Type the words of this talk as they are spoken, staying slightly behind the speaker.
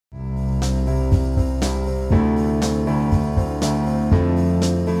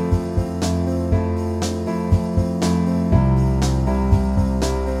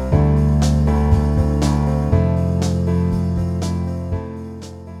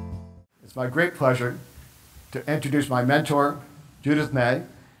It's my great pleasure to introduce my mentor, Judith May,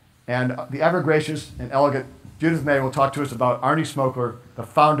 and the ever gracious and elegant Judith May will talk to us about Arnie Smokler, the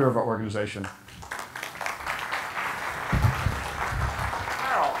founder of our organization.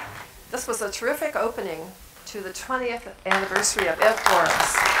 Wow, this was a terrific opening to the 20th anniversary of Ed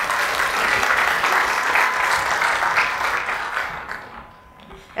Forum's.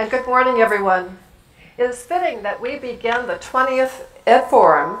 And good morning, everyone. It is fitting that we begin the 20th Ed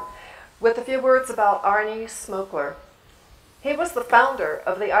Forum with a few words about Arnie Smokler. He was the founder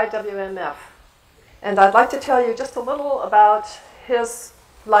of the IWMF, and I'd like to tell you just a little about his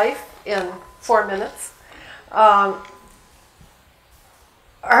life in 4 minutes. Arnie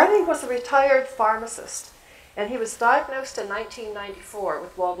was a retired pharmacist, and he was diagnosed in 1994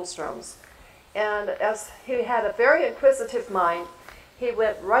 with Waldenstrom's. And as he had a very inquisitive mind, he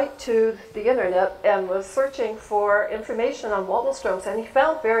went right to the internet and was searching for information on Waldenstrom's, and he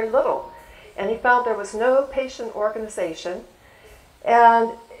found very little. And he found there was no patient organization.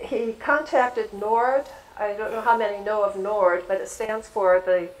 And he contacted NORD. I don't know how many know of NORD, but it stands for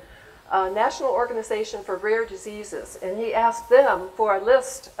the National Organization for Rare Diseases. And he asked them for a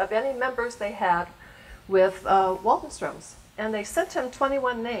list of any members they had with Waldenstrom's. And they sent him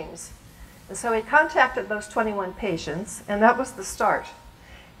 21 names. And so he contacted those 21 patients, and that was the start.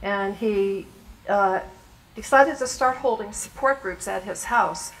 And he decided to start holding support groups at his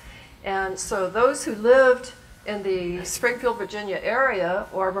house. And so those who lived in the Springfield, Virginia area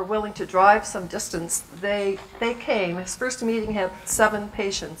or were willing to drive some distance, they came. His first meeting had 7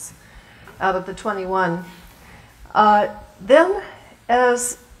 patients out of the 21. Then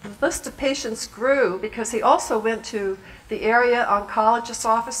as the list of patients grew, because he also went to the area oncologist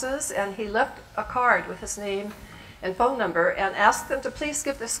offices, and he left a card with his name and phone number and asked them to please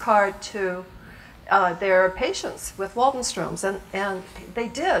give this card to their patients with Waldenstrom's, and they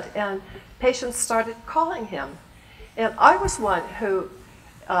did, and patients started calling him. And I was one who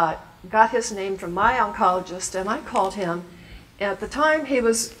got his name from my oncologist, and I called him. At the time, he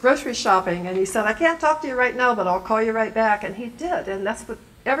was grocery shopping, and he said, "I can't talk to you right now, but I'll call you right back," and he did, and that's what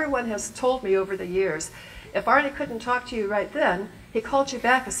everyone has told me over the years. If Arnie couldn't talk to you right then, he called you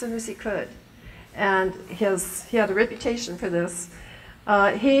back as soon as he could. And he had a reputation for this.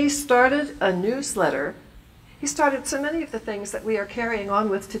 He started a newsletter. He started so many of the things that we are carrying on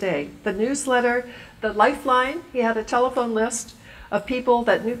with today. The newsletter, the lifeline, he had a telephone list of people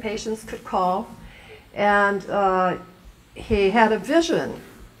that new patients could call. And he had a vision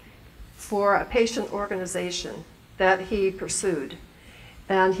for a patient organization that he pursued.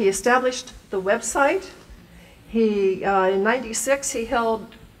 And he established the website. In '96, he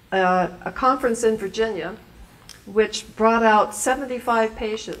held a conference in Virginia, which brought out 75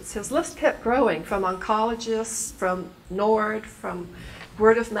 patients. His list kept growing from oncologists, from NORD, from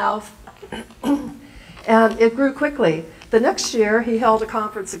word of mouth, and it grew quickly. The next year, he held a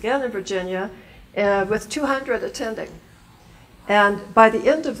conference again in Virginia with 200 attending. And by the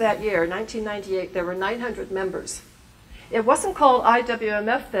end of that year, 1998, there were 900 members. It wasn't called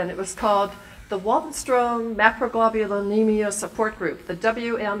IWMF then, it was called the Waldenstrom Macroglobulinemia Support Group, the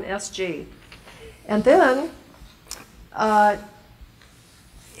WMSG. And then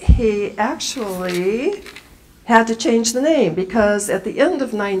he actually had to change the name, because at the end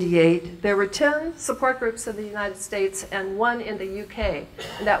of '98, there were 10 support groups in the United States and 1 in the UK.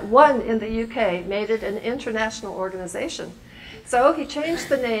 And that 1 in the UK made it an international organization. So he changed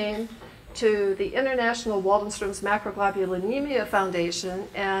the name to the International Waldenstrom's Macroglobulinemia Foundation,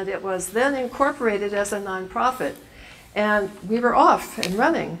 and it was then incorporated as a nonprofit. And we were off and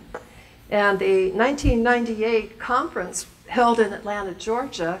running. And the 1998 conference held in Atlanta,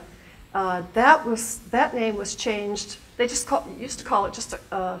 Georgia, that name was changed. They just used to call it just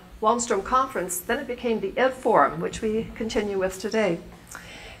a Waldenstrom conference. Then it became the Ed Forum, which we continue with today.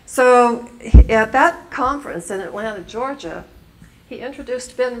 So at that conference in Atlanta, Georgia, he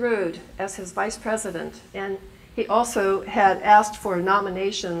introduced Ben Rood as his vice president, and he also had asked for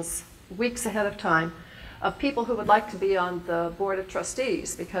nominations weeks ahead of time of people who would like to be on the board of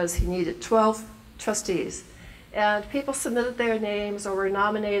trustees, because he needed 12 trustees. And people submitted their names or were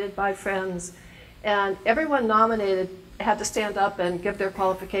nominated by friends, and everyone nominated had to stand up and give their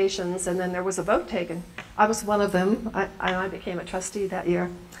qualifications, and then there was a vote taken. I was one of them. I became a trustee that year.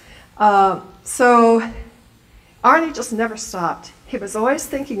 So Arnie just never stopped. He was always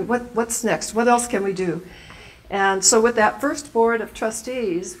thinking, what's next? What else can we do? And so with that first board of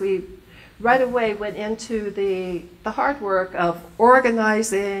trustees, we right away went into the hard work of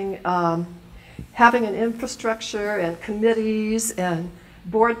organizing, having an infrastructure and committees and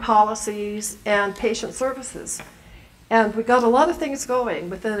board policies and patient services. And we got a lot of things going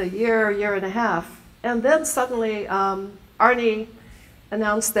within a year and a half. And then suddenly, Arnie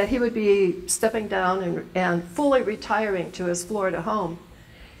announced that he would be stepping down and fully retiring to his Florida home.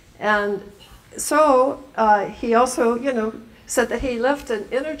 And so he also, said that he left an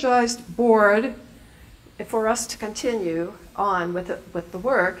energized board for us to continue on with the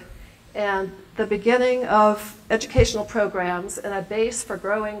work, and the beginning of educational programs and a base for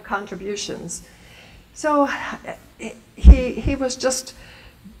growing contributions. So he was just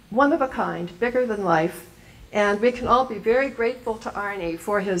one of a kind, bigger than life, and we can all be very grateful to Arnie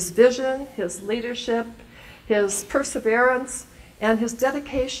for his vision, his leadership, his perseverance, and his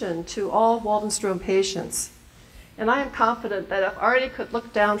dedication to all Waldenstrom patients. And I am confident that if Arnie could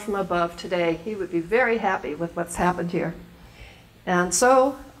look down from above today, he would be very happy with what's happened here. And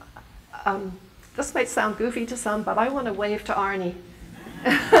so, this might sound goofy to some, but I want to wave to Arnie.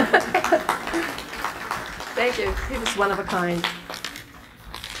 Thank you. He was one of a kind.